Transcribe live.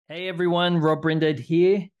Hey everyone, Rob Brinded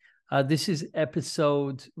here. This is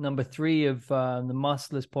episode number 3 of the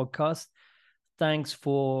Masterless podcast. Thanks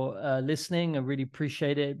for listening. I really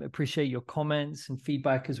appreciate it. Appreciate your comments and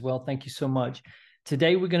feedback as well. Thank you so much.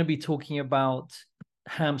 Today we're going to be talking about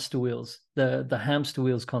hamster wheels, the hamster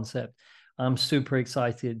wheels concept. I'm super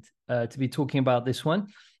excited to be talking about this one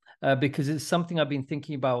because it's something I've been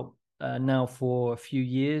thinking about now for a few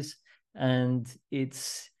years, and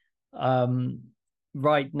it's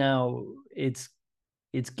right now it's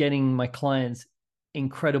getting my clients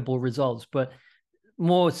incredible results, but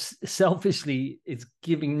more selfishly it's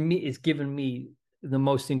given me the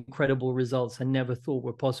most incredible results I never thought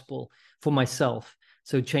were possible for myself.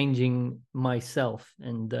 So changing myself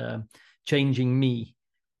and changing me,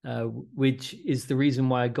 which is the reason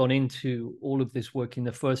why I got into all of this work in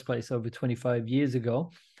the first place over 25 years ago,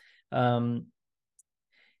 um,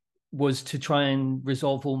 was to try and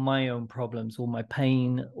resolve all my own problems, all my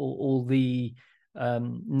pain, all the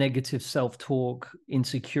negative self-talk,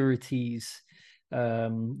 insecurities,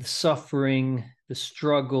 the suffering, the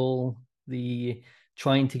struggle, the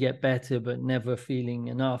trying to get better but never feeling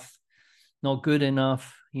enough, not good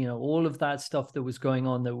enough, all of that stuff that was going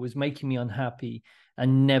on that was making me unhappy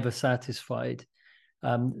and never satisfied.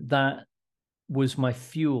 That was my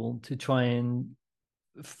fuel to try and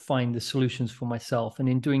find the solutions for myself. And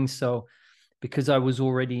in doing so, because I was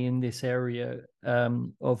already in this area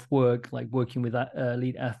of work, like working with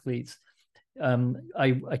elite athletes,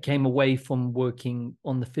 I came away from working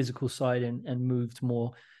on the physical side and moved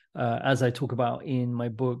more, as I talk about in my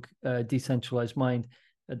book, Decentralized Mind,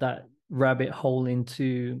 that rabbit hole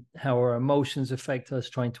into how our emotions affect us,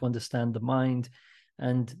 trying to understand the mind.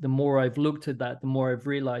 And the more I've looked at that, the more I've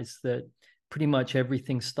realized that pretty much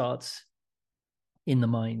everything starts in the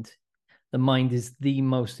mind. The mind is the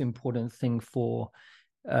most important thing for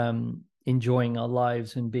enjoying our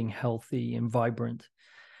lives and being healthy and vibrant.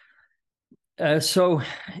 So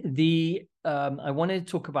I wanted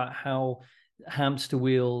to talk about how hamster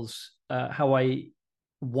wheels, why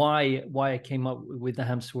I came up with the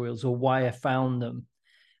hamster wheels, or why I found them.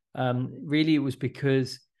 Really, it was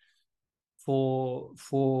because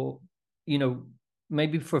for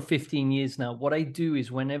maybe for 15 years now, what I do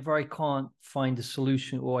is whenever I can't find a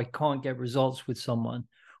solution or I can't get results with someone,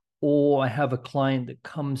 or I have a client that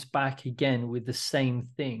comes back again with the same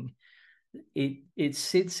thing, it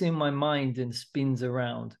sits in my mind and spins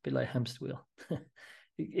around a bit like a hamster wheel.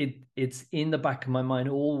 It's in the back of my mind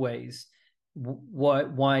always.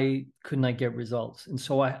 Why couldn't I get results? And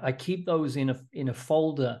so I keep those in a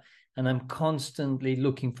folder, and I'm constantly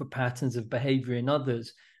looking for patterns of behavior in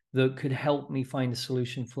others that could help me find a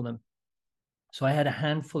solution for them. So I had a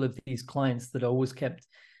handful of these clients that I always kept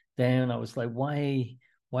down. I was like, why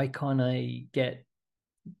can't I get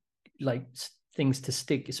like things to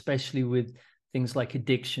stick, especially with things like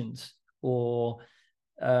addictions, or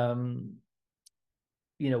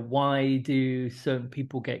why do certain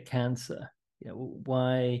people get cancer?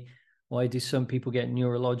 Why do some people get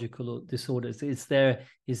neurological disorders? Is there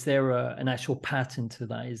an actual pattern to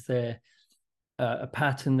that? Is there a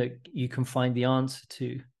pattern that you can find the answer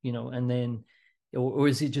to? And then, or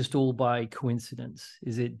is it just all by coincidence?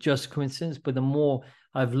 Is it just coincidence? But the more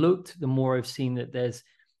I've looked, the more I've seen that there's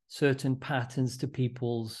certain patterns to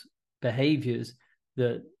people's behaviors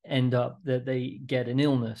that end up that they get an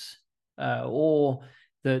illness, or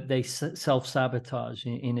that they self-sabotage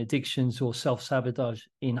in addictions, or self-sabotage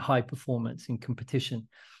in high performance in competition.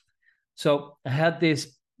 So I had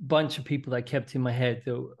this bunch of people that I kept in my head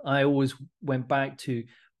that I always went back to.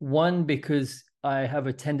 One, because I have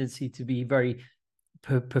a tendency to be very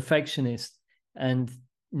perfectionist and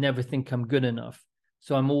never think I'm good enough.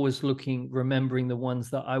 So I'm always remembering the ones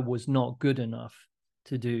that I was not good enough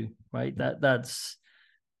to do, right? That's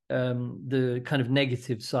the kind of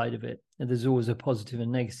negative side of it. And there's always a positive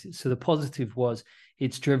and negative. So the positive was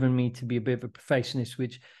it's driven me to be a bit of a perfectionist,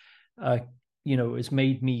 which, has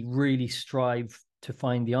made me really strive to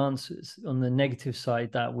find the answers. On the negative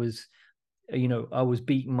side, that was, I was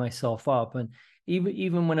beating myself up. And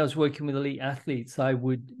even when I was working with elite athletes, I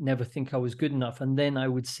would never think I was good enough. And then I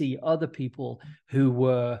would see other people who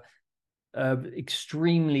were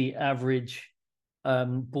extremely average,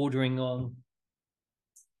 bordering on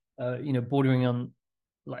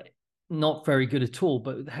like not very good at all,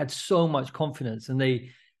 but had so much confidence, and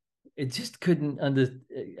it just couldn't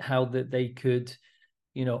how that they could,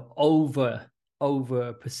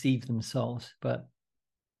 over perceive themselves. But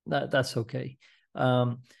that's okay.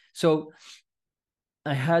 So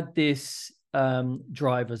I had this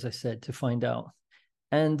drive, as I said, to find out.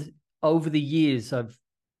 And over the years, I've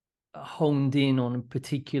honed in on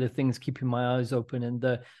particular things, keeping my eyes open, and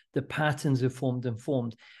the patterns have formed and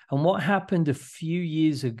formed. And what happened a few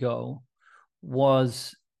years ago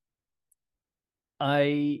was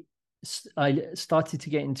I started to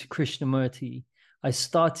get into Krishnamurti. I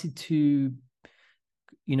started to,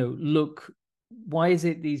 look, why is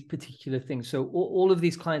it these particular things? So all of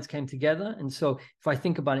these clients came together. And so if I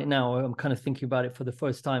think about it now, I'm kind of thinking about it for the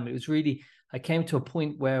first time. It was really, I came to a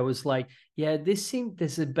point where I was like, yeah,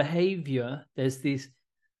 there's a behavior, there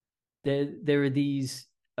are these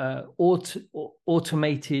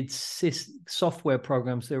automated software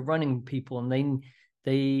programs that are running people, and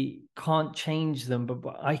they can't change them,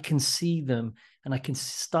 but I can see them, and I can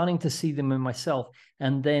starting to see them in myself.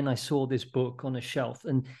 And then I saw this book on a shelf,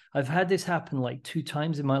 and I've had this happen like 2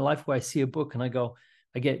 times in my life where I see a book and I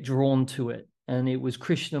get drawn to it. And it was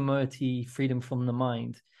Krishnamurti, Freedom from the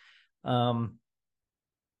Mind. And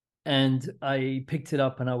I picked it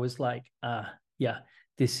up and I was like, yeah,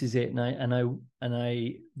 this is it. And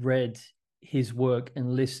I read his work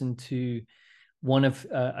and listened to one of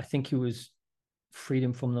I think it was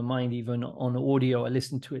Freedom from the Mind, even on audio. I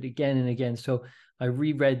listened to it again and again. So I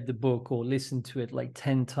reread the book or listened to it like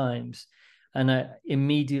 10 times. And I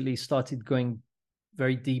immediately started going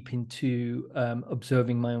very deep into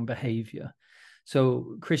observing my own behavior.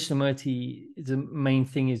 So Krishnamurti, the main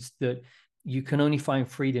thing is that you can only find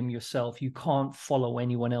freedom yourself. You can't follow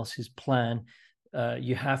anyone else's plan.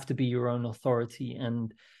 You have to be your own authority.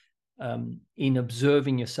 And in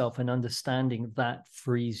observing yourself and understanding, that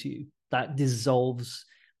frees you. That dissolves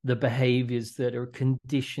the behaviors that are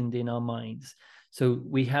conditioned in our minds. So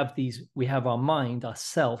we have our mind,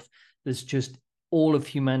 ourself, there's just all of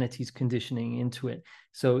humanity's conditioning into it.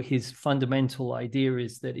 So his fundamental idea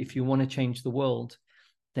is that if you want to change the world,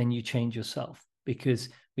 then you change yourself, because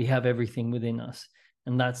we have everything within us.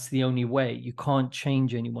 And that's the only way. You can't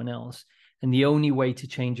change anyone else. And the only way to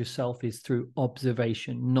change yourself is through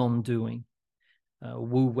observation, non-doing.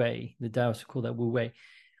 Wu Wei, the Taoists call that Wu Wei.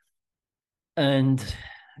 And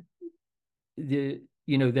we're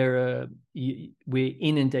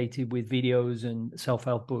inundated with videos and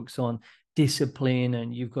self-help books on discipline,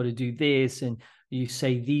 and you've got to do this, and you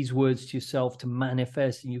say these words to yourself to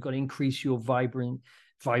manifest, and you've got to increase your vibrant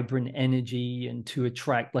energy and to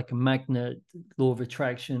attract like a magnet, law of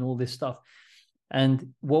attraction, all this stuff.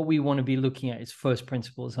 And what we want to be looking at is first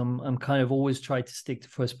principles. I'm kind of always trying to stick to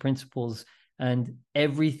first principles, and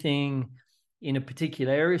everything in a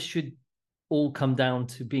particular area should all come down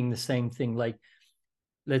to being the same thing. Like,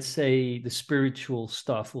 let's say the spiritual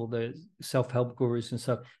stuff or the self-help gurus and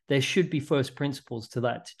stuff, there should be first principles to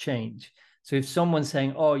that to change. So if someone's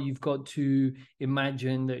saying, oh, you've got to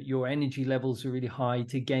imagine that your energy levels are really high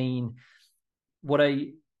to gain, what I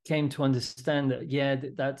came to understand that, yeah,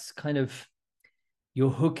 that's kind of, you're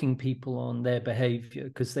hooking people on their behavior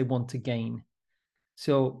because they want to gain.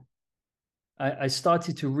 So I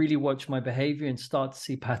started to really watch my behavior and start to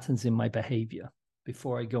see patterns in my behavior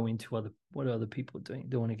before I go into what other people are doing.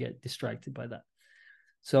 Don't want to get distracted by that.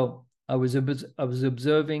 So I was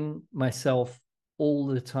observing myself all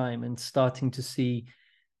the time and starting to see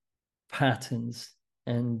patterns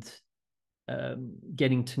and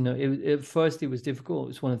getting to know. At first, it was difficult. It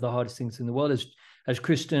was one of the hardest things in the world. As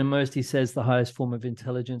Krishnamurti says, the highest form of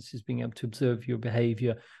intelligence is being able to observe your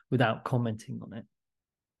behavior without commenting on it.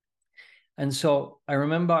 And so I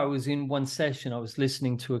remember I was in one session, I was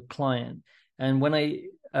listening to a client, and when I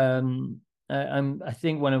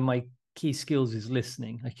think one of my key skills is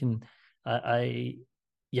listening.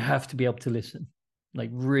 You have to be able to listen like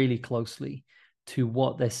really closely to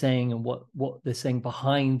what they're saying and what they're saying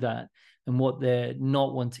behind that and what they're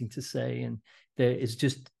not wanting to say. And there is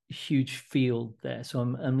just a huge field there. So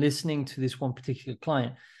I'm listening to this one particular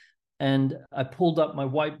client, and I pulled up my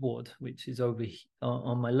whiteboard, which is over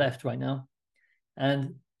on my left right now.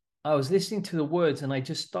 And I was listening to the words, and I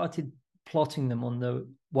just started plotting them on the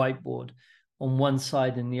whiteboard on one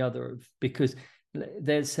side and the other, because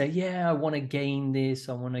they'd say, yeah, I want to gain this.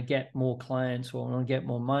 I want to get more clients, or I want to get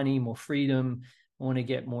more money, more freedom. I want to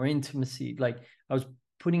get more intimacy. Like, I was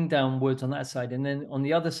putting down words on that side. And then on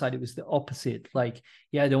the other side, it was the opposite. Like,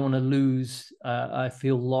 yeah, I don't want to lose. I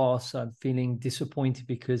feel lost. I'm feeling disappointed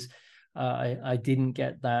because I didn't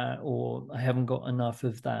get that, or I haven't got enough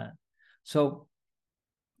of that. So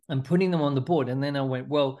I'm putting them on the board. And then I went,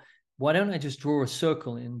 well, why don't I just draw a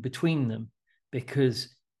circle in between them?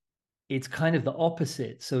 Because it's kind of the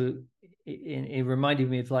opposite. So it reminded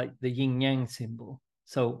me of like the yin yang symbol.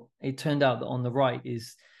 So it turned out that on the right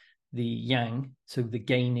is the yang, so the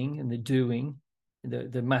gaining and the doing,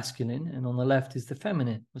 the masculine, and on the left is the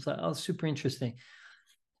feminine. I was like, oh, super interesting.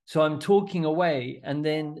 So I'm talking away, and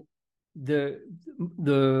then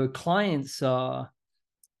the clients are,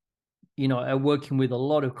 are working with a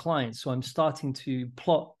lot of clients. So I'm starting to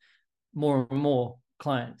plot more and more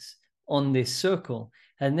clients on this circle.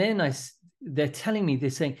 And then they're telling me, they're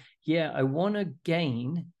saying, yeah, I want to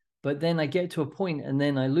gain, but then I get to a point and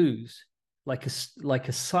then I lose, like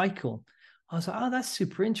a cycle. I was like, oh, that's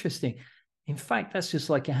super interesting. In fact, that's just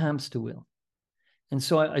like a hamster wheel. And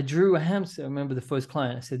so I drew a hamster. I remember the first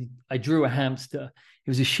client, I said, I drew a hamster. It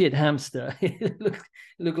was a shit hamster. It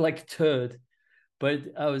looked like a turd. But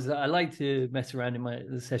I like to mess around in my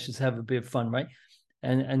sessions, have a bit of fun, right?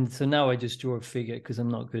 And so now I just draw a figure because I'm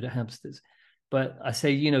not good at hamsters. But I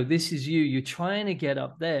say, this is you. You're trying to get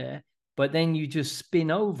up there, but then you just spin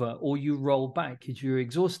over or you roll back because you're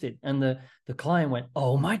exhausted. And the client went,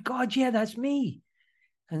 oh my God, yeah, that's me.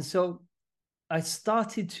 And so I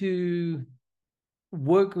started to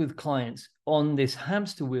work with clients on this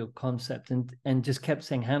hamster wheel concept and just kept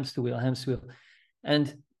saying hamster wheel, hamster wheel.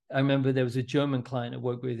 And I remember there was a German client I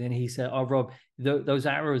worked with, and he said, oh, Rob, those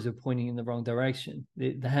arrows are pointing in the wrong direction.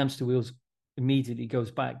 The hamster wheels immediately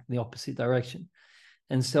goes back the opposite direction.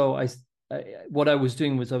 And so what I was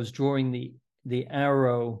doing was I was drawing the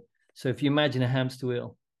arrow. So if you imagine a hamster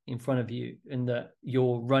wheel in front of you and that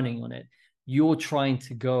you're running on it, you're trying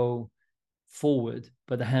to go forward,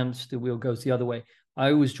 but the hamster wheel goes the other way.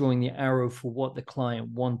 I was drawing the arrow for what the client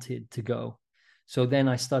wanted to go. So then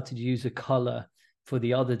I started to use a color for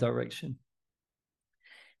the other direction.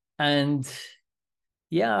 And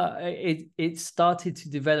yeah, it started to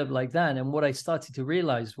develop like that. And what I started to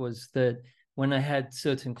realize was that when I had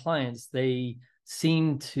certain clients, they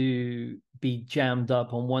seemed to be jammed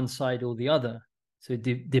up on one side or the other. So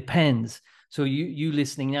it depends. So you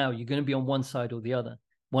listening now, you're going to be on one side or the other,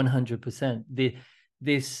 100%.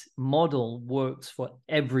 This model works for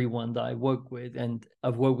everyone that I work with. And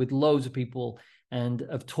I've worked with loads of people and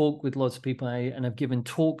I've talked with lots of people and I've given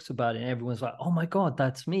talks about it. And everyone's like, oh my God,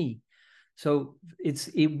 that's me. So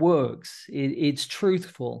it works. It's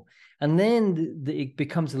truthful. And then it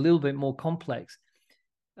becomes a little bit more complex.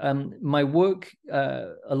 My work,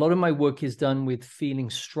 a lot of my work is done with feeling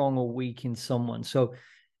strong or weak in someone. So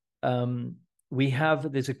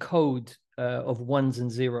there's a code of ones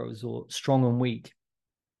and zeros, or strong and weak,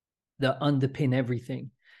 that underpin everything.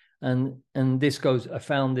 And this goes, I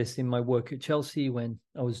found this in my work at Chelsea when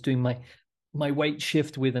I was doing my weight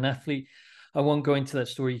shift with an athlete. I won't go into that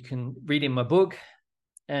story. You can read it in my book.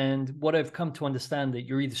 And what I've come to understand, that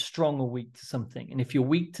you're either strong or weak to something. And if you're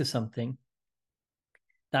weak to something,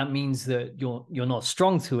 that means that you're not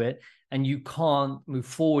strong to it and you can't move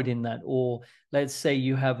forward in that. Or let's say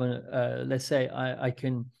you have let's say I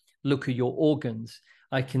can look at your organs.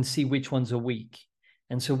 I can see which ones are weak.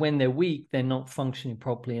 And so when they're weak, they're not functioning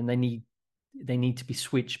properly and they need to be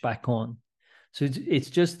switched back on. So it's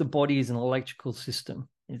just the body is an electrical system.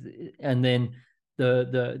 And then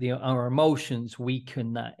our emotions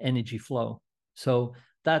weaken that energy flow. So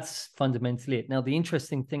that's fundamentally it. Now, the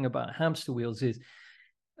interesting thing about hamster wheels is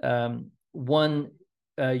you're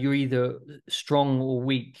either strong or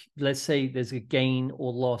weak. Let's say there's a gain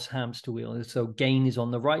or loss hamster wheel. So gain is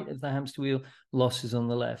on the right of the hamster wheel, loss is on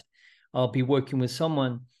the left. I'll be working with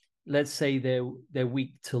someone, let's say they're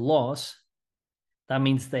weak to loss. That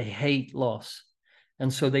means they hate loss.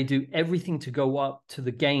 And so they do everything to go up to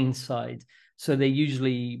the gain side. So they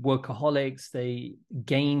usually workaholics, they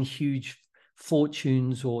gain huge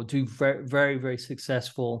fortunes or do very, very, very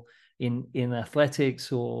successful in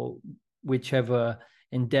athletics or whichever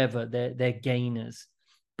endeavor. They're gainers,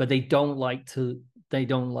 but they don't like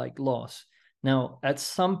loss. Now, at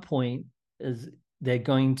some point, as they're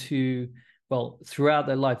going to, throughout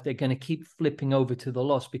their life, they're going to keep flipping over to the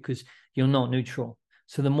loss because you're not neutral.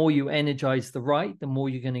 So the more you energize the right, the more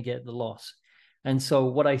you're going to get the loss. And so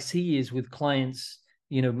what I see is with clients,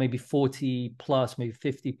 maybe 40 plus, maybe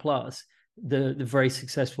 50 plus, the very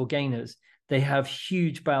successful gainers, they have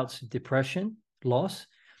huge bouts of depression, loss,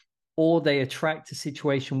 or they attract a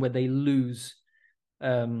situation where they lose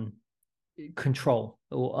control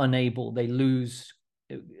or unable. They lose,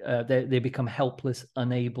 they become helpless,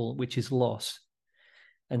 unable, which is loss.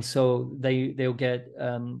 And so they'll get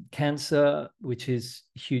cancer, which is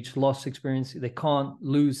huge loss experience. They can't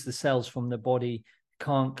lose the cells from their body,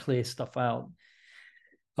 can't clear stuff out.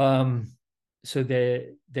 So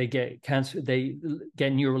they get cancer, they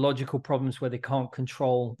get neurological problems where they can't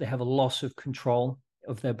control, they have a loss of control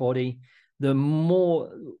of their body. The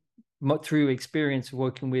more through experience of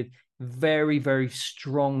working with very, very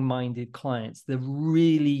strong-minded clients, that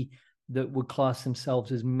would class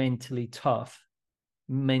themselves as mentally tough,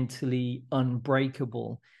 mentally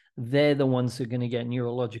unbreakable, they're the ones that are going to get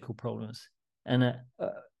neurological problems. And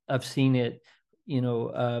I've seen it,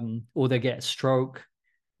 or they get a stroke,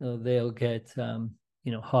 they'll get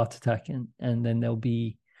heart attack, and then they'll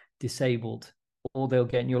be disabled, or they'll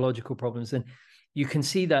get neurological problems. And you can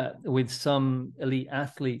see that with some elite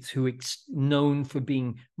athletes who are known for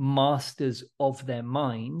being masters of their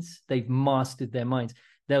minds. They've mastered their minds.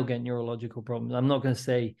 They'll get neurological problems. I'm not going to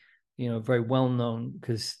say, very well known,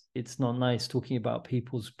 because it's not nice talking about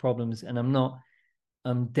people's problems. And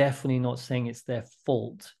I'm definitely not saying it's their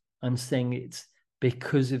fault. I'm saying it's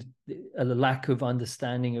because of a lack of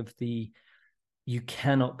understanding of you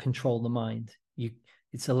cannot control the mind.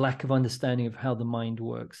 It's a lack of understanding of how the mind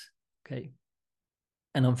works. Okay.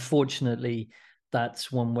 And unfortunately,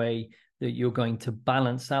 that's one way that you're going to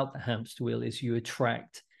balance out the hamster wheel, is you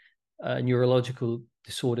attract a neurological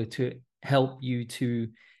disorder to help you to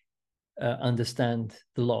understand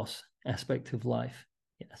the loss aspect of life.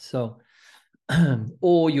 Yeah. So,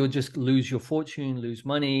 or you'll just lose your fortune, lose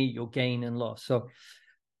money, you'll gain and loss. So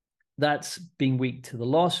that's being weak to the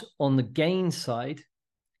loss. On the gain side,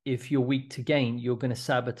 if you're weak to gain, you're going to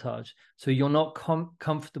sabotage. So you're not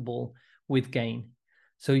comfortable with gain.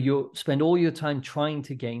 So you'll spend all your time trying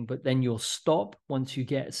to gain, but then you'll stop once you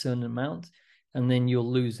get a certain amount, and then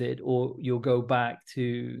you'll lose it, or you'll go back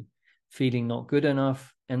to feeling not good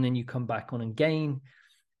enough, and then you come back on and gain,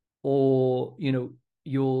 or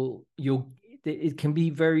it can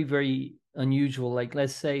be very, very unusual. Like,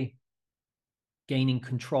 let's say gaining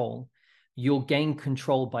control, you'll gain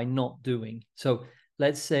control by not doing. So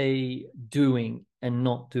let's say doing and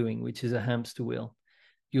not doing, which is a hamster wheel.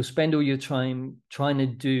 You'll spend all your time trying to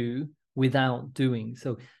do without doing.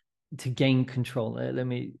 So to gain control,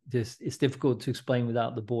 it's difficult to explain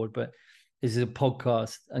without the board, but this is a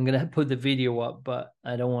podcast. I'm going to put the video up, but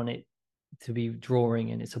I don't want it to be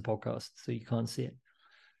drawing, and it's a podcast, so you can't see it.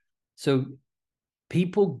 So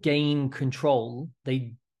people gain control.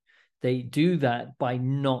 They do that by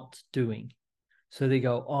not doing. So they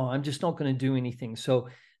go, oh, I'm just not going to do anything. So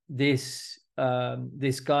this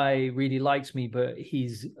guy really likes me, but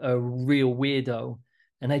he's a real weirdo,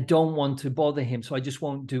 and I don't want to bother him, so I just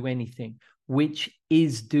won't do anything, which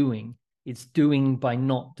is doing. It's doing by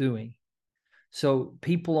not doing. So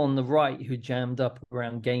people on the right who jammed up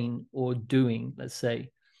around gain or doing, let's say,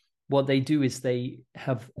 what they do is they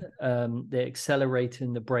have the accelerator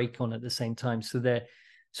and the brake on at the same time. So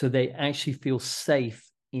they actually feel safe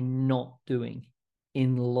in not doing,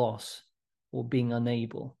 in loss, or being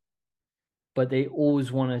unable. But they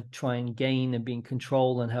always want to try and gain and be in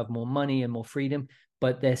control and have more money and more freedom,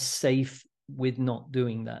 but they're safe with not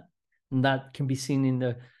doing that. And that can be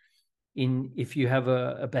seen if you have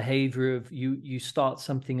a behavior of you start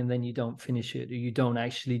something and then you don't finish it, or you don't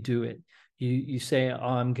actually do it. You say, oh,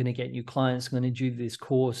 I'm going to get new clients, I'm going to do this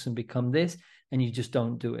course and become this, and you just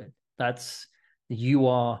don't do it. You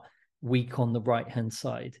are weak on the right-hand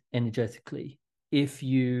side energetically. If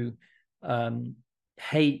you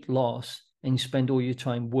hate loss and you spend all your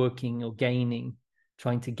time working or gaining,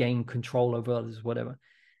 trying to gain control over others, whatever,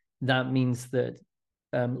 that means that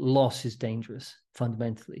loss is dangerous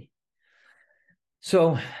fundamentally.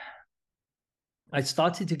 So I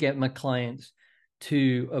started to get my clients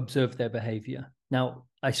to observe their behavior. Now,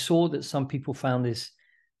 I saw that some people found this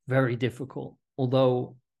very difficult,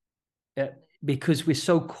 although because we're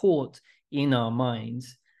so caught in our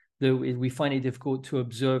minds that we find it difficult to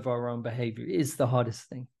observe our own behavior. It's the hardest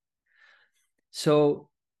thing. So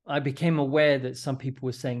I became aware that some people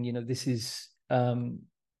were saying, this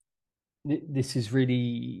is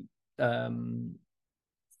really, I'm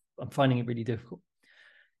finding it really difficult.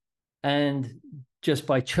 And just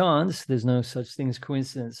by chance, there's no such thing as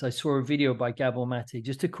coincidence, I saw a video by Gabor Mate,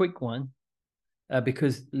 just a quick one,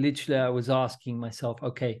 because literally I was asking myself,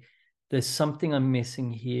 okay, there's something I'm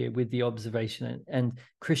missing here with the observation. And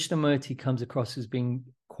Krishnamurti comes across as being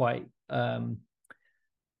quite a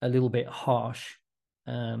little bit harsh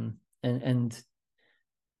and a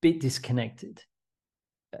bit disconnected.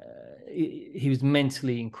 He was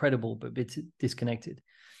mentally incredible, but a bit disconnected.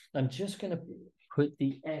 I'm just going to put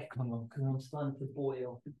the aircon on because I'm starting to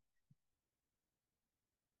boil.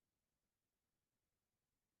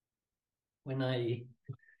 When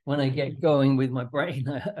I get going with my brain,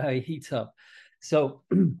 I heat up. So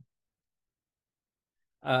then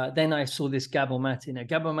I saw this Gabor Mate. Now,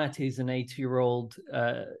 Gabor Mate is an 80-year-old,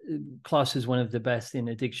 classed as one of the best in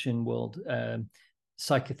addiction world,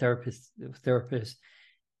 therapist.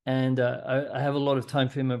 And I have a lot of time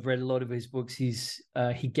for him. I've read a lot of his books. He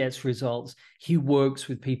gets results. He works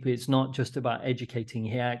with people. It's not just about educating.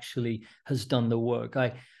 He actually has done the work.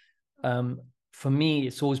 For me,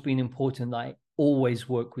 it's always been important that I always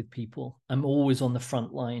work with people. I'm always on the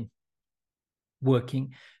front line.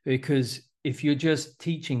 working, because if you're just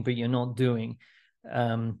teaching but you're not doing,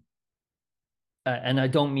 and I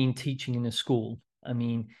don't mean teaching in a school, I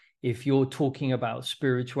mean if you're talking about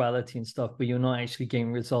spirituality and stuff but you're not actually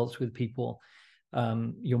getting results with people,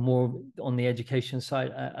 you're more on the education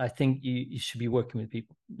side, I think you should be working with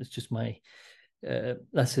people. It's just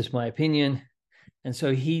that's just my opinion. And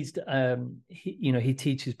so he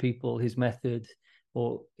teaches people his method,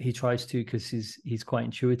 or he tries to, because he's quite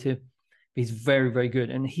intuitive. He's very, very good.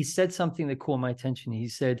 And he said something that caught my attention. He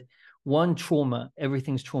said, one, trauma,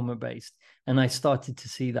 everything's trauma based. And I started to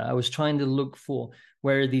see that. I was trying to look for,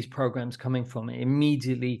 where are these programs coming from? And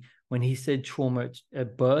immediately when he said trauma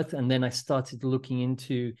at birth, and then I started looking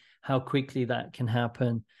into how quickly that can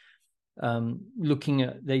happen. Looking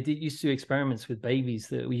at, used to do experiments with babies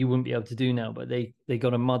that you wouldn't be able to do now, but they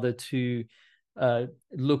got a mother to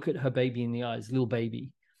look at her baby in the eyes, little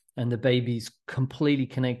baby, and the baby's completely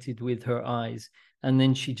connected with her eyes, and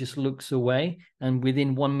then she just looks away, and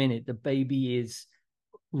within 1 minute the baby is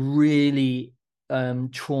really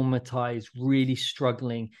traumatized, really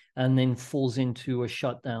struggling, and then falls into a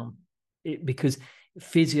shutdown, because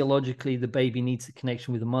physiologically the baby needs a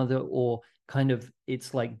connection with the mother, or kind of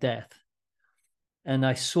it's like death. And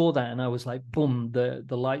I saw that and I was like, boom, the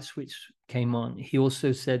light switch came on. He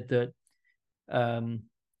also said that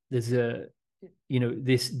there's a,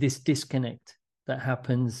 this disconnect that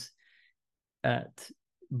happens at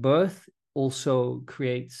birth also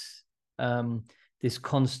creates this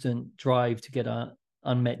constant drive to get our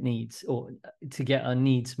unmet needs, or to get our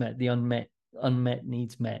needs met, the unmet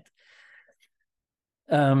needs met.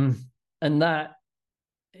 And that,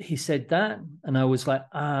 he said that, and I was like,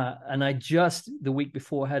 and I just the week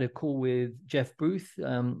before had a call with Jeff Booth,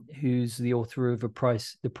 who's the author of The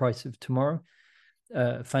Price of Tomorrow,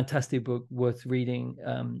 fantastic book worth reading,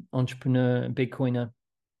 entrepreneur and Bitcoiner.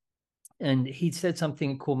 And he said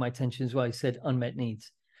something that caught my attention as well. He said unmet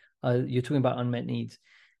needs. You're talking about unmet needs.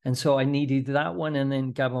 And so I needed that one, and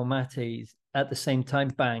then Gabor Mate's at the same time,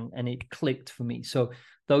 bang, and it clicked for me. So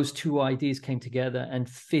those two ideas came together and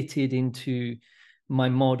fitted into my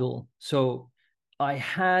model. So I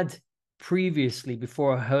had previously,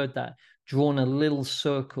 before I heard that, drawn a little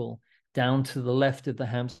circle down to the left of the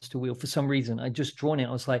hamster wheel. For some reason, I just drawn it.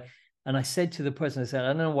 I was like, and I said to the person, I said, I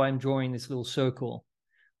don't know why I'm drawing this little circle,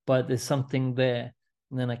 but there's something there.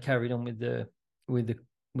 And then I carried on with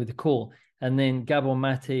the call. And then Gabor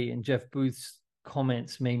Mate and Jeff Booth's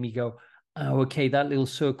comments made me go, oh, okay, that little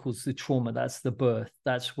circle's the trauma. That's the birth.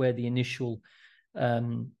 That's where the initial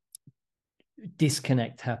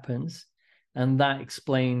disconnect happens, and that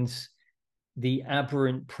explains the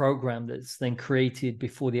aberrant program that's then created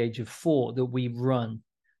before the age of 4 that we run.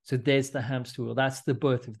 So there's the hamster wheel. That's the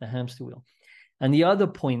birth of the hamster wheel. And the other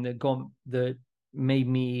point that made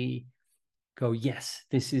me go, yes,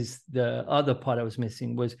 this is the other part I was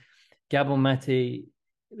missing, was Gabor Mate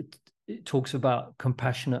talks about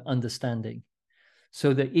compassionate understanding.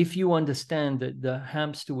 So that if you understand that the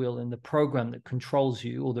hamster wheel and the program that controls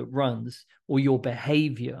you, or that runs, or your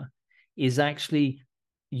behavior, is actually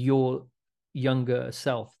your younger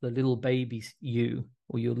self, the little baby you,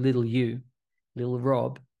 or your little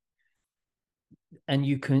Rob, and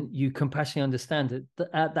you compassionately understand that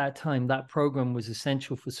at that time that program was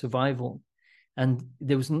essential for survival, and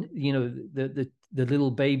there was, the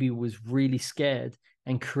little baby was really scared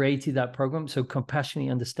and created that program. So compassionately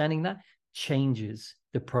understanding that changes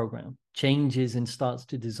the program, changes and starts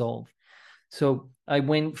to dissolve. So I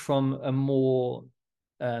went from a more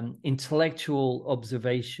intellectual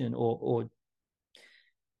observation, or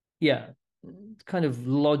kind of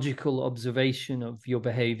logical observation of your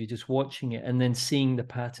behavior, just watching it and then seeing the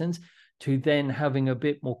patterns, to then having a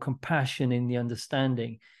bit more compassion in the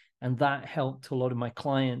understanding. And that helped a lot of my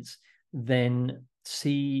clients then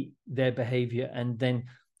see their behavior, and then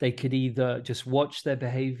they could either just watch their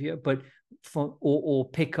behavior, but or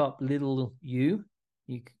pick up little you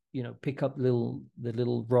pick up the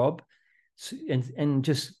little Rob, and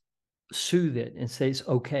just soothe it and say it's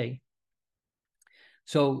okay.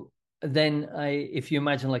 So then if you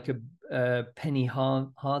imagine like a penny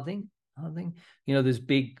farthing, there's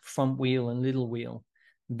big front wheel and little wheel.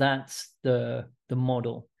 That's the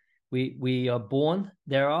model. We are born.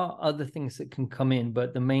 There are other things that can come in,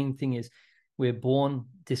 but the main thing is we're born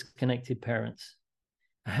disconnected parents.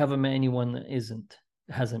 I haven't met anyone that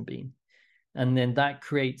hasn't been. And then that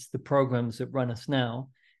creates the programs that run us now.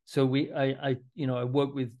 So I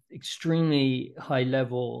work with extremely high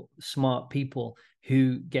level, smart people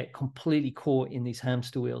who get completely caught in these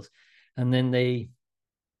hamster wheels. And then they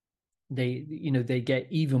get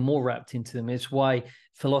even more wrapped into them. It's why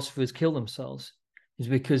philosophers kill themselves. is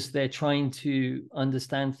because they're trying to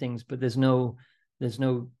understand things, but there's no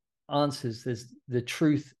answers. The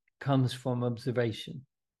truth comes from observation.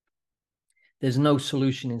 There's no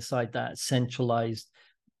solution inside that centralized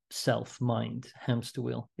self mind hamster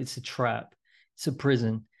wheel. It's a trap. It's a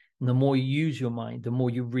prison. And the more you use your mind, the more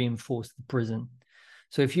you reinforce the prison.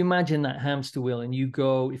 So if you imagine that hamster wheel and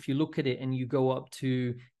if you look at it and you go up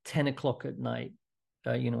to 10 o'clock at night,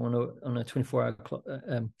 on a 24-hour clock,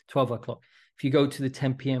 12-hour clock, if you go to the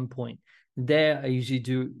 10 p.m. point, there I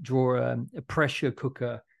usually draw a pressure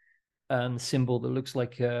cooker symbol that looks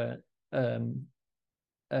like a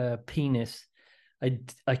penis.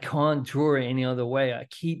 I can't draw it any other way. I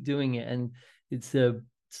keep doing it, and it's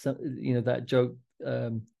that joke.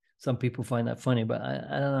 Some people find that funny, but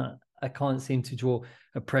I don't know. I can't seem to draw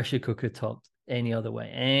a pressure cooker top any other way.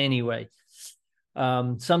 Anyway,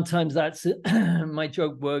 sometimes that's my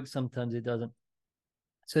joke works, sometimes it doesn't.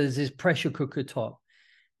 So there's this pressure cooker top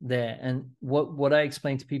there, and what I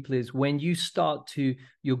explain to people is when you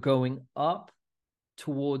you're going up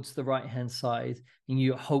towards the right hand side and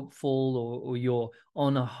you're hopeful or you're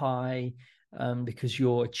on a high because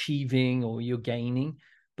you're achieving or you're gaining,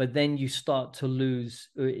 but then you start to lose.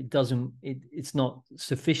 It's not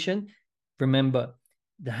sufficient. Remember,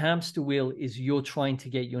 the hamster wheel is you're trying to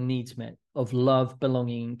get your needs met of love,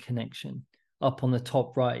 belonging, connection up on the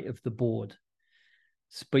top right of the board,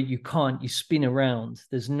 but you can't. You spin around.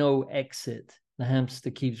 There's no exit. The hamster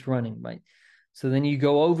keeps running, right? So then you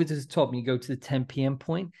go over to the top and you go to the 10 p.m.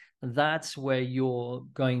 point. That's where you're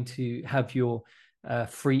going to have your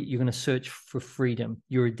you're going to search for freedom,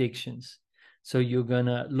 your addictions. So you're going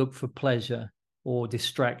to look for pleasure or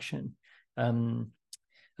distraction.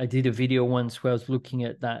 I did a video once where I was looking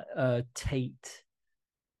at that Tate,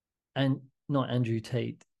 and not Andrew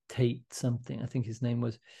Tate, Tate something, I think his name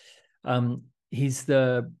was. He's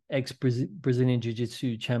the ex-Brazilian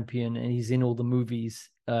Jiu-Jitsu champion, and he's in all the movies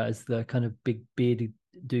as the kind of big bearded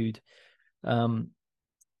dude.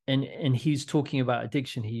 And he's talking about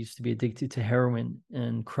addiction. He used to be addicted to heroin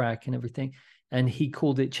and crack and everything. And he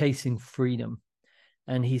called it chasing freedom.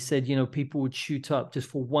 And he said, people would shoot up just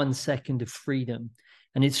for 1 second of freedom.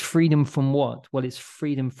 And it's freedom from what? Well, it's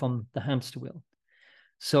freedom from the hamster wheel.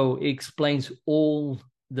 So it explains all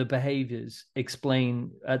the behaviors.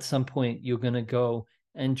 Explain at some point you're going to go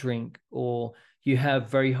and drink, or you have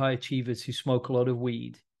very high achievers who smoke a lot of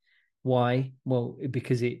weed. Why? Well,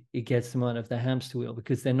 because it gets them out of the hamster wheel,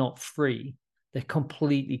 because they're not free. They're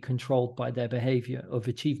completely controlled by their behavior of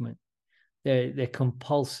achievement. They're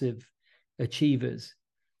compulsive achievers.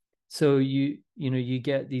 So you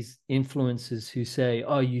get these influencers who say,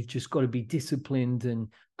 oh, you've just got to be disciplined and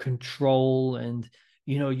control, and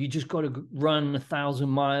you just got to run 1,000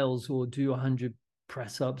 miles or do 100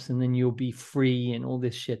 press-ups and then you'll be free and all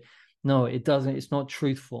this shit. No, it doesn't. It's not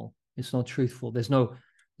truthful. It's not truthful. There's no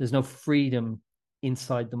freedom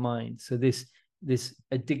inside the mind. So this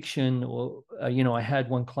addiction, or I had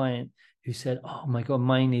one client who said, oh my God,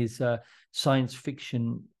 mine is science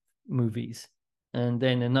fiction movies. And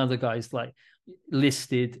then another guy's like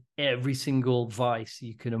listed every single vice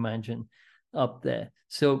you could imagine up there.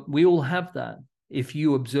 So we all have that. If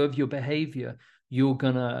you observe your behavior, you're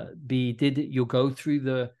gonna you'll go through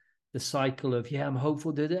the cycle of, I'm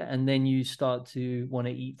hopeful, and then you start to want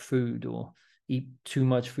to eat food or eat too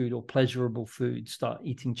much food or pleasurable food, start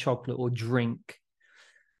eating chocolate or drink.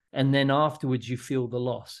 And then afterwards you feel the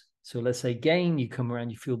loss. So let's say gain, you come around,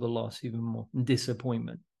 you feel the loss even more, and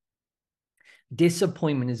disappointment.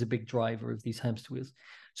 Disappointment is a big driver of these hamster wheels.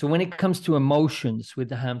 So when it comes to emotions with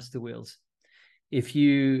the hamster wheels, if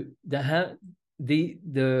the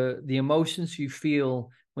emotions you feel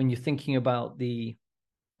when you're thinking about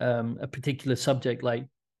a particular subject, like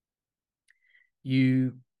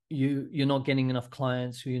you're not getting enough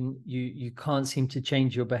clients, you can't seem to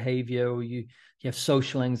change your behavior, or you have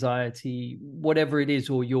social anxiety, whatever it is,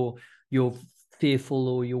 or you're fearful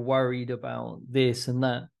or you're worried about this and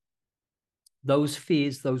that. Those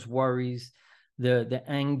fears, those worries, the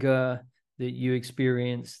anger that you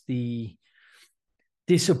experience, the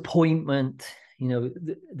disappointment,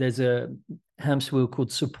 there's a hamster wheel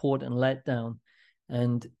called support and letdown.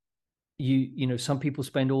 And some people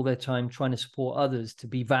spend all their time trying to support others to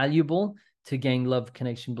be valuable, to gain love,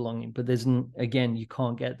 connection, belonging. But again, you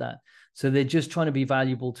can't get that. So they're just trying to be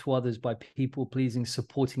valuable to others by people pleasing,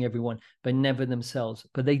 supporting everyone, but never themselves.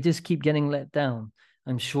 But they just keep getting let down.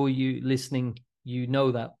 I'm sure you listening,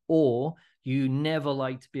 know that. Or you never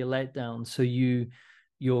like to be a letdown. So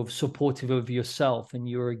you're supportive of yourself and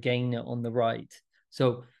you're a gainer on the right.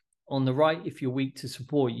 So on the right, if you're weak to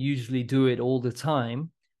support, you usually do it all the time.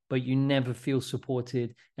 but you never feel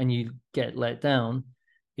supported and you get let down.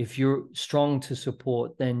 If you're strong to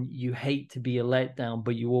support, then you hate to be a letdown,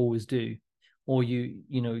 but you always do, or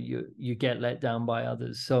you get let down by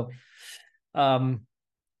others. So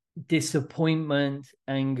disappointment,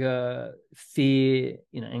 anger, fear,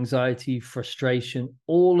 anxiety, frustration,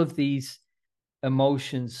 all of these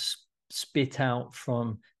emotions spit out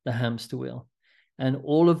from the hamster wheel. And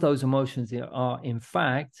all of those emotions are, in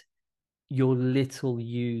fact, your little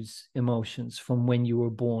U's emotions from when you were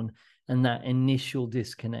born, and that initial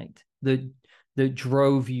disconnect that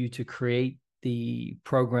drove you to create the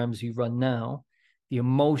programs you run now. The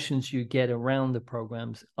emotions you get around the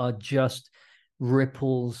programs are just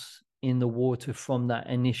ripples in the water from that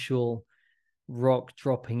initial rock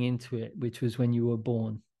dropping into it, which was when you were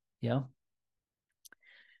born. Yeah.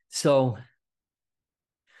 So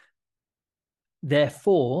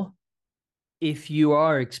therefore, if you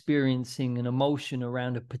are experiencing an emotion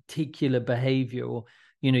around a particular behavior, or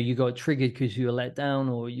you got triggered because you were let down,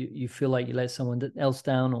 or you feel like you let someone else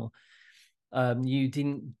down, or you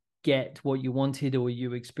didn't get what you wanted, or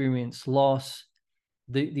you experienced loss,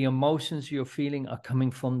 the emotions you're feeling are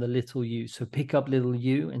coming from the little you. So pick up little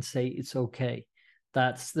you and say, it's okay.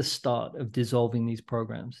 That's the start of dissolving these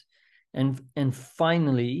programs. And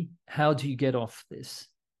finally, how do you get off this?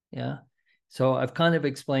 Yeah. So I've kind of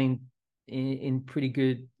explained in pretty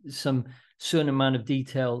good, some certain amount of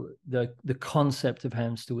detail, the concept of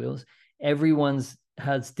hamster wheels. Everyone's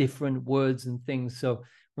has different words and things. So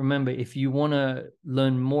remember, if you want to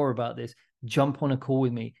learn more about this, jump on a call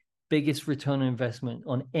with me. Biggest return on investment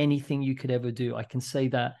on anything you could ever do. I can say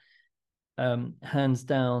that hands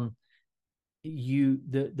down.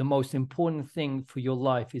 The most important thing for your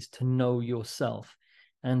life is to know yourself.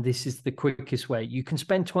 And this is the quickest way. You can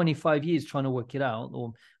spend 25 years trying to work it out,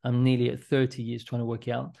 or I'm nearly at 30 years trying to work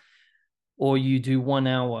it out. Or you do 1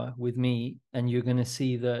 hour with me and you're going to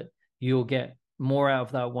see that you'll get more out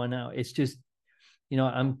of that 1 hour. It's just,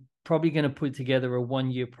 I'm probably going to put together a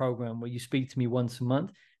 1-year program where you speak to me once a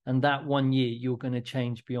month. And that 1 year, you're going to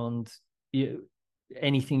change beyond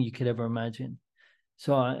anything you could ever imagine.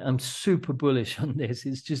 So I'm super bullish on this.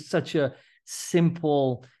 It's just such a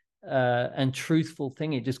simple and truthful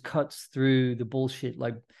thing. It just cuts through the bullshit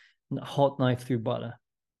like a hot knife through butter.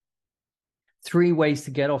 3 ways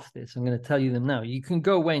to get off this. I'm going to tell you them now. You can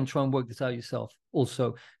go away and try and work this out yourself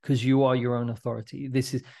also, because you are your own authority.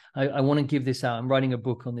 This is, I want to give this out. I'm writing a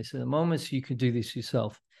book on this at the moment, so you can do this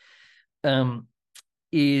yourself.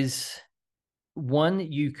 Is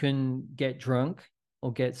one, you can get drunk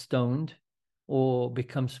or get stoned or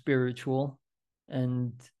become spiritual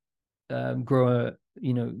and grow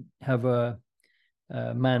have a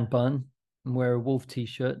man bun and wear a wolf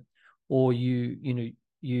t-shirt, or you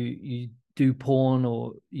do porn,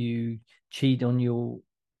 or you cheat on you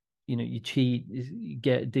cheat, you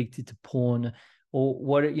get addicted to porn, or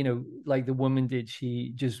what, like the woman did,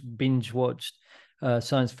 she just binge watched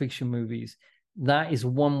science fiction movies. That is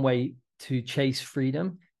one way to chase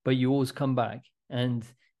freedom, but you always come back and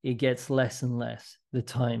it gets less and less the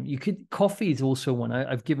time. Coffee is also one.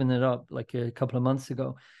 I've given it up like a couple of months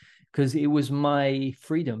ago because it was my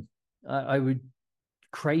freedom. I would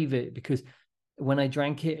crave it because when I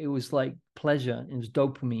drank it, it was like pleasure. It was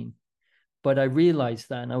dopamine. But I realized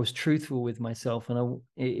that, and I was truthful with myself, and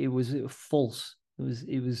it was false.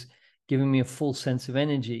 It was giving me a false sense of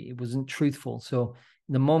energy. It wasn't truthful. So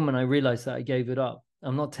the moment I realized that, I gave it up.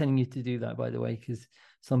 I'm not telling you to do that, by the way, because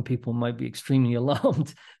some people might be extremely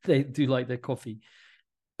alarmed. They do like their coffee.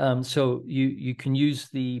 So you can use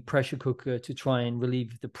the pressure cooker to try and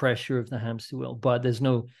relieve the pressure of the hamster wheel, but there's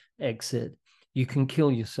no exit. You can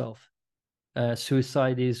kill yourself.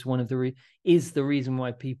 Suicide is the reason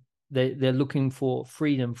why people they're looking for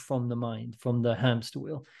freedom from the mind, from the hamster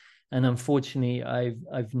wheel. And unfortunately,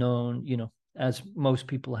 I've known, as most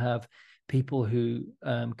people have, people who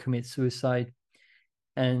commit suicide,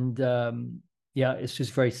 and it's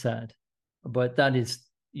just very sad. But that is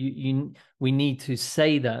we need to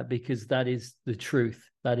say that because that is the truth.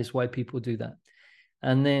 That is why people do that.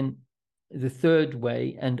 And then the third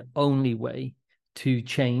way and only way to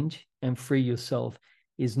change and free yourself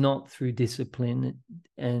is not through discipline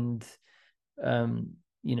and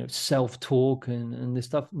self-talk and this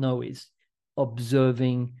stuff. No, it's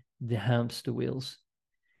observing the hamster wheels.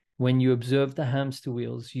 When you observe the hamster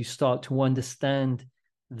wheels, you start to understand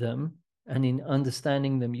them, and in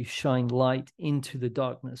understanding them, you shine light into the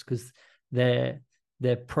darkness because they're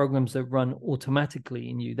programs that run automatically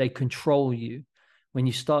in you. They control you. When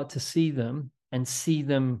you start to see them and see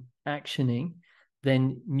them actioning,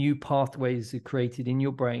 then new pathways are created in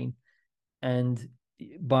your brain. And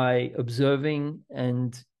by observing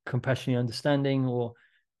and compassionately understanding, or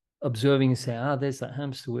observing and say, there's that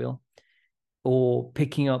hamster wheel, or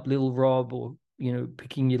picking up little Rob, or, you know,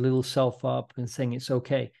 picking your little self up and saying it's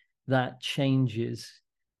okay, that changes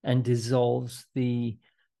and dissolves the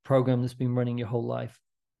program that's been running your whole life.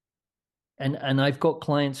 And I've got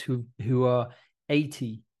clients who are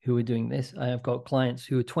 80 who are doing this. I have got clients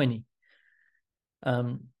who are 20.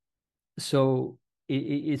 So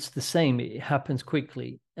it's the same. It happens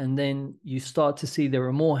quickly. And then you start to see there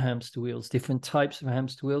are more hamster wheels, different types of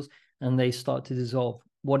hamster wheels, and they start to dissolve.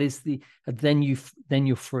 What is then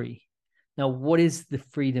you're free. Now, what does the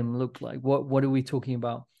freedom look like? What are we talking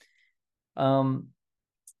about?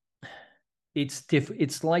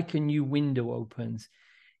 It's like a new window opens.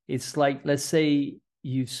 It's like, let's say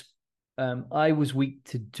I was weak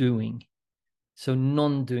to doing. So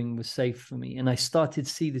non-doing was safe for me. And I started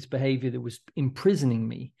to see this behavior that was imprisoning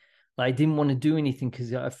me. I didn't want to do anything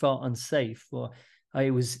because I felt unsafe, or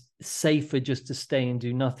it was safer just to stay and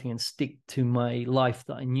do nothing and stick to my life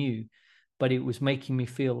that I knew. But it was making me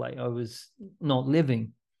feel like I was not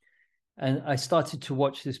living. And I started to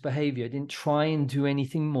watch this behavior. I didn't try and do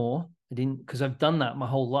anything more. I didn't, because I've done that my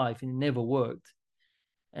whole life and it never worked.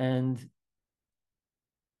 And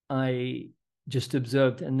I just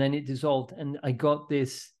observed, and then it dissolved, and I got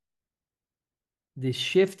this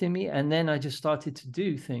shift in me, and then I just started to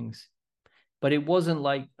do things. But it wasn't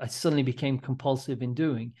like I suddenly became compulsive in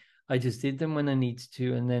doing. I just did them when I needed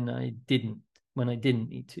to, and then I didn't when I didn't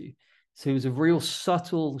need to. So it was a real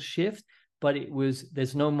subtle shift, but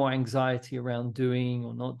there's no more anxiety around doing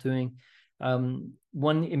or not doing.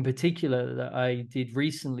 One in particular that I did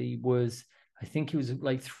recently was, I think it was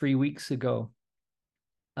like 3 weeks ago,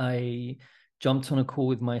 I jumped on a call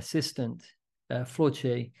with my assistant,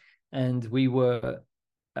 Floche, and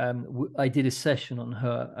I did a session on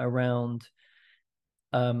her around,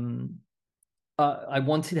 I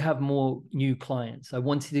wanted to have more new clients. I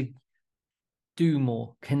wanted to do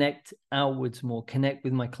more, connect outwards more, connect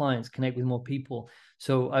with my clients, connect with more people.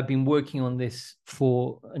 So I've been working on this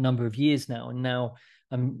for a number of years now, and now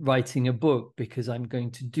I'm writing a book because I'm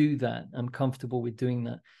going to do that. I'm comfortable with doing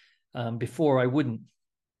that. Before I wouldn't.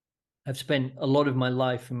 I've spent a lot of my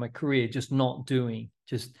life and my career just not doing,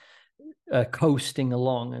 just coasting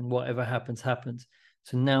along, and whatever happens, happens.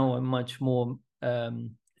 So now I'm much more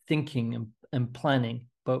thinking and planning.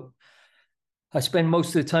 But I spend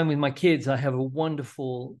most of the time with my kids. I have a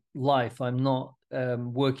wonderful life. I'm not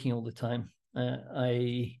working all the time.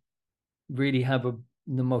 I really have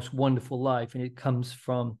the most wonderful life, and it comes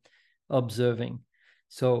from observing.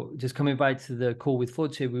 So just coming back to the call with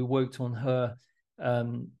Forte, we worked on her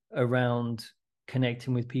around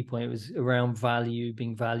connecting with people. It was around value,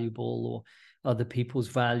 being valuable, or other people's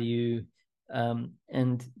value.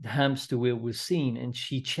 And the hamster wheel was seen, and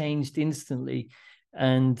she changed instantly.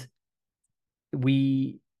 And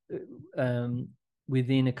we,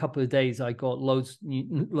 within a couple of days, I got loads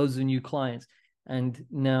of new clients, and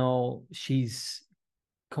now she's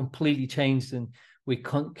completely changed, and we're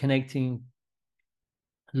connecting,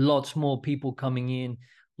 lots more people coming in,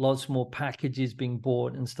 lots more packages being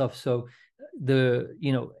bought and stuff. So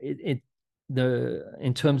in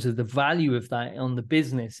terms of the value of that on the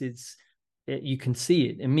business, you can see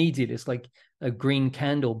it immediately. It's like a green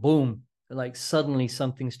candle, boom, like suddenly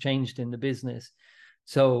something's changed in the business.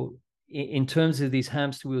 So in terms of these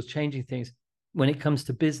hamster wheels changing things, when it comes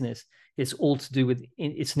to business, it's all to do with,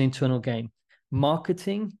 it's an internal game.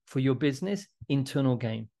 Marketing for your business, internal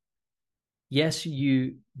game. Yes,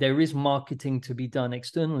 there is marketing to be done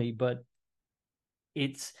externally, but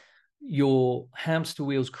it's your hamster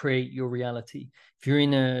wheels create your reality. If you're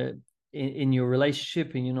in your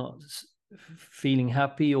relationship and you're not feeling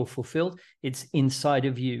happy or fulfilled, it's inside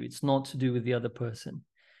of you. It's not to do with the other person.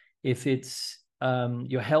 If it's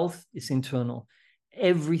your health, it's internal.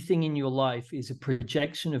 Everything in your life is a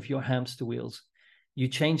projection of your hamster wheels. You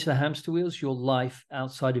change the hamster wheels, your life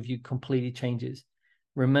outside of you completely changes.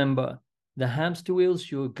 Remember, the hamster wheels,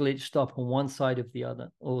 you're glitched up on one side of the other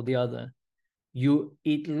or the other.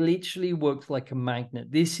 It literally works like a magnet.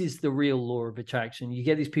 This is the real law of attraction. You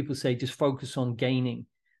get these people say, just focus on gaining.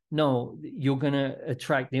 No, you're going to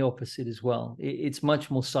attract the opposite as well. It's much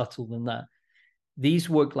more subtle than that. These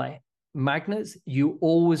work like magnets. You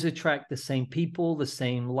always attract the same people, the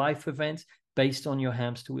same life events based on your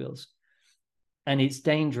hamster wheels. And it's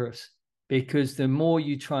dangerous, because the more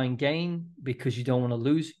you try and gain because you don't want to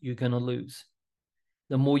lose, you're going to lose.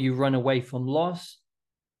 The more you run away from loss,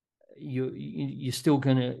 you're still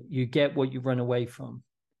you get what you run away from.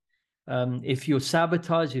 If you're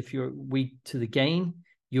sabotage, if you're weak to the gain,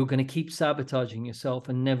 you're going to keep sabotaging yourself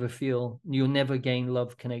and you'll never gain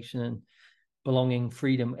love, connection, belonging,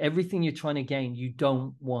 freedom, everything you're trying to gain, you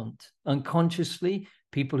don't want. Unconsciously,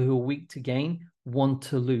 people who are weak to gain want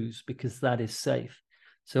to lose because that is safe.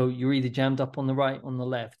 So you're either jammed up on the right, on the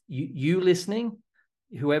left. You listening,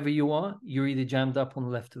 whoever you are, you're either jammed up on the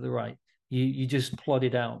left or the right. You just plot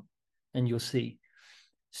it out and you'll see.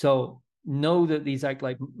 So know that these act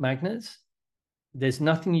like magnets. There's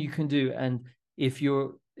nothing you can do. And if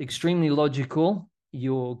you're extremely logical,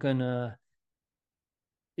 you're gonna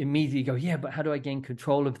immediately go, yeah, but how do I gain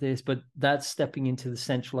control of this? But that's stepping into the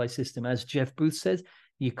centralized system. As Jeff Booth says,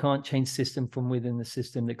 you can't change system from within the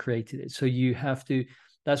system that created it. So you have to,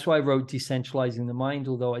 that's why I wrote Decentralizing the Mind,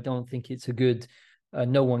 although I don't think it's a good,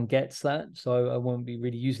 no one gets that. So I won't be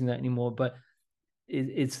really using that anymore. But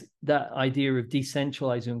it's that idea of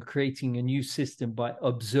decentralizing and creating a new system by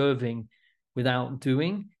observing without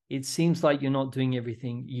doing. It seems like you're not doing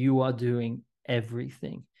everything. You are doing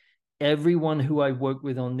everything. Everyone who I work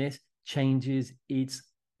with on this changes. It's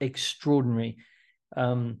extraordinary.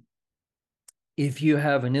 If you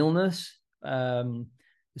have an illness,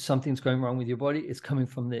 something's going wrong with your body, it's coming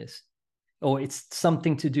from this, or it's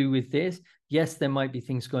something to do with this. Yes, there might be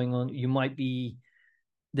things going on.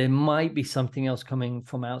 There might be something else coming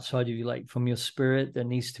from outside of you, like from your spirit, that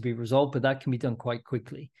needs to be resolved, but that can be done quite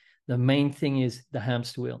quickly. The main thing is the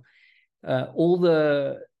hamster wheel.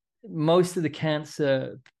 Most of the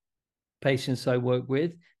cancer patients I work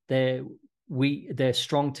with, they're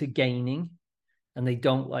strong to gaining, and they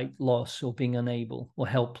don't like loss or being unable or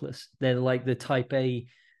helpless. They're like the type A,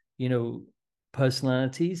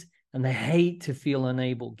 personalities, and they hate to feel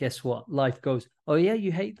unable. Guess what? Life goes, oh yeah,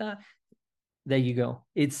 you hate that? There you go.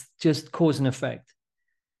 It's just cause and effect.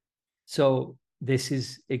 So this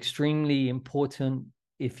is extremely important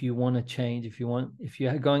if you want to change. If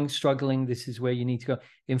you're going struggling, this is where you need to go.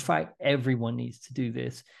 In fact, everyone needs to do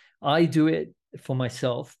this. I do it for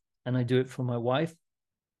myself, and I do it for my wife.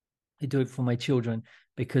 I do it for my children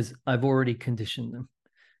because I've already conditioned them.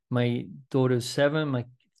 My daughter's 7. My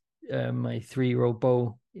 3-year-old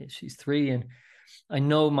Bo, she's 3, and I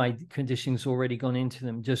know my conditioning's already gone into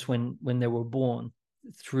them just when they were born.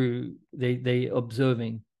 Through they observe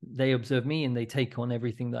me, and they take on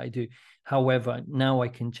everything that I do. However, now I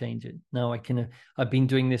can change it. Now I can. I've been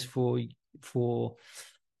doing this for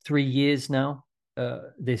 3 years now.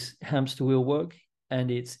 This hamster wheel work, and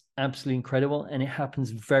it's absolutely incredible, and it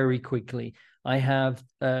happens very quickly. I have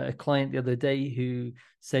a client the other day who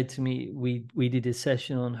said to me, we did a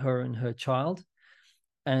session on her and her child,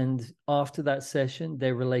 and after that session,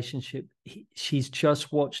 their relationship, she's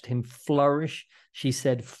just watched him flourish. She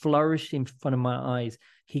said, flourished in front of my eyes.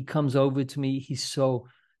 He comes over to me. He's so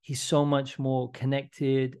much more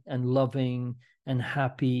connected and loving and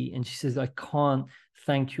happy. And she says, I can't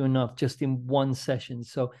thank you enough, just in one session.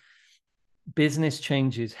 So business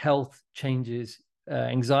changes, health changes,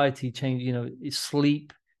 anxiety changes,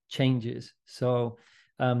 sleep changes. So,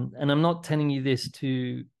 and I'm not telling you this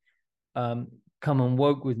to come and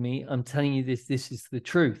work with me. I'm telling you this is the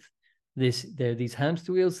truth. There are these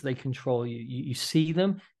hamster wheels, they control you. You see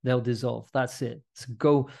them, they'll dissolve. That's it. So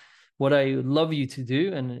go. What I would love you to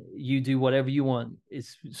do, and you do whatever you want.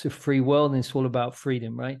 It's a free world, and it's all about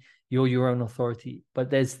freedom, right? You're your own authority. But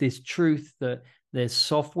there's this truth that there's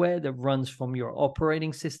software that runs from your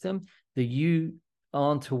operating system that you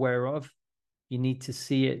aren't aware of. You need to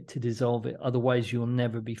see it to dissolve it. Otherwise, you'll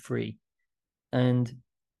never be free. And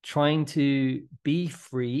trying to be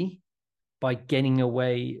free by getting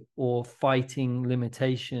away or fighting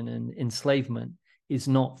limitation and enslavement is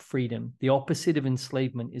not freedom. The opposite of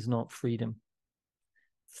enslavement is not freedom.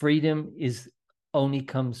 Freedom only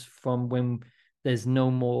comes from when there's no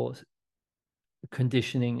more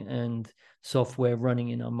conditioning and software running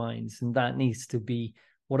in our minds. And that needs to be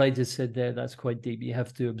what I just said there. That's quite deep. You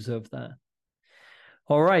have to observe that.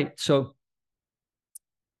 All right. So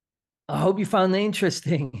I hope you found that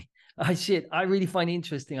interesting. I really find it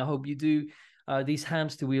interesting. I hope you do. These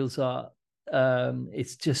hamster wheels are,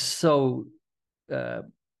 it's just so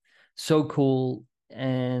cool.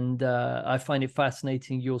 And I find it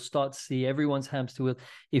fascinating. You'll start to see everyone's hamster wheel.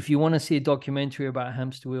 If you want to see a documentary about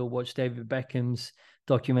hamster wheel, watch David Beckham's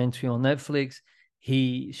documentary on Netflix.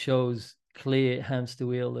 He shows clear hamster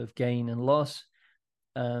wheel of gain and loss.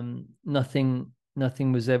 Nothing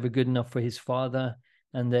was ever good enough for his father,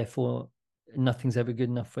 and therefore nothing's ever good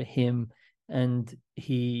enough for him. And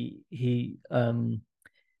he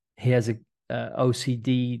has a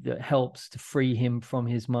OCD that helps to free him from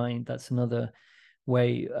his mind. That's another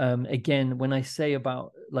way. Again, when I say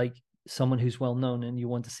about like someone who's well known and you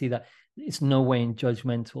want to see that, it's no way in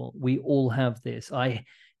judgmental. We all have this. I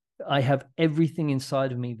have everything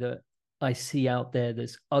inside of me that I see out there.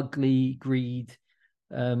 There's ugly greed.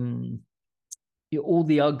 All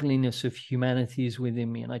the ugliness of humanity is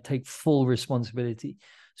within me, and I take full responsibility.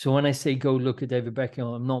 So when I say go look at David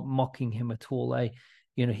Beckham, I'm not mocking him at all.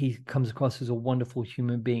 He comes across as a wonderful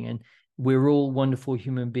human being, and we're all wonderful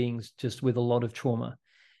human beings, just with a lot of trauma.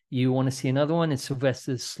 You want to see another one? It's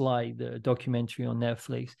Sylvester Slide, the documentary on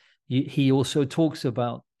Netflix. He also talks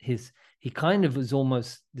about he kind of was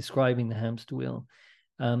almost describing the hamster wheel.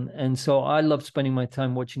 And so I love spending my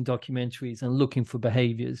time watching documentaries and looking for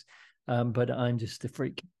behaviors. But I'm just a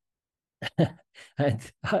freak.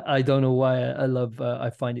 And I don't know why I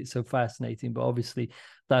find it so fascinating, but obviously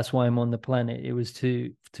that's why I'm on the planet. It was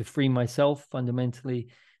to free myself fundamentally,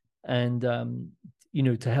 and to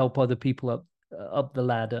help other people up the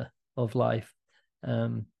ladder of life,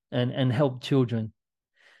 and help children,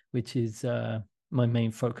 which is my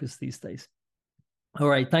main focus these days. All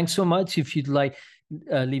right, thanks so much. If you'd like,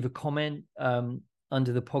 leave a comment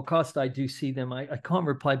under the podcast. I do see them. I can't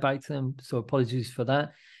reply back to them, so apologies for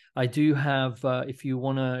that. I do have, if you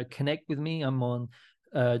want to connect with me, I'm on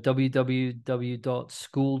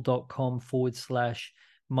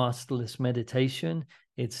www.skool.com/masterless meditation.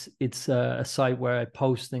 It's a site where I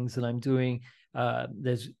post things that I'm doing. I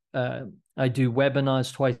do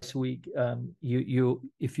webinars twice a week.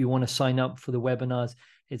 If you want to sign up for the webinars,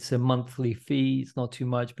 it's a monthly fee. It's not too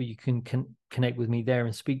much, but you can connect with me there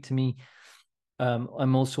and speak to me.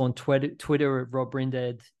 I'm also on Twitter at Rob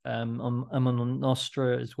Brinded. I'm on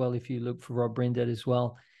Nostra as well, if you look for Rob Brinded as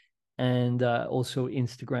well, and also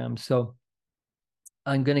Instagram. So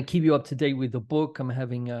I'm going to keep you up to date with the book. I'm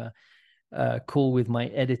having a call with my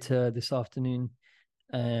editor this afternoon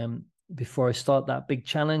before I start that big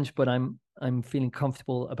challenge, but I'm feeling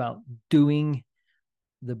comfortable about doing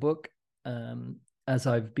the book as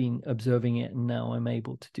I've been observing it, and now I'm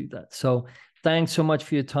able to do that. So thanks so much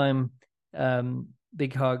for your time.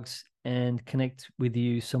 Big hugs, and connect with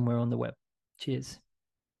you somewhere on the web. Cheers.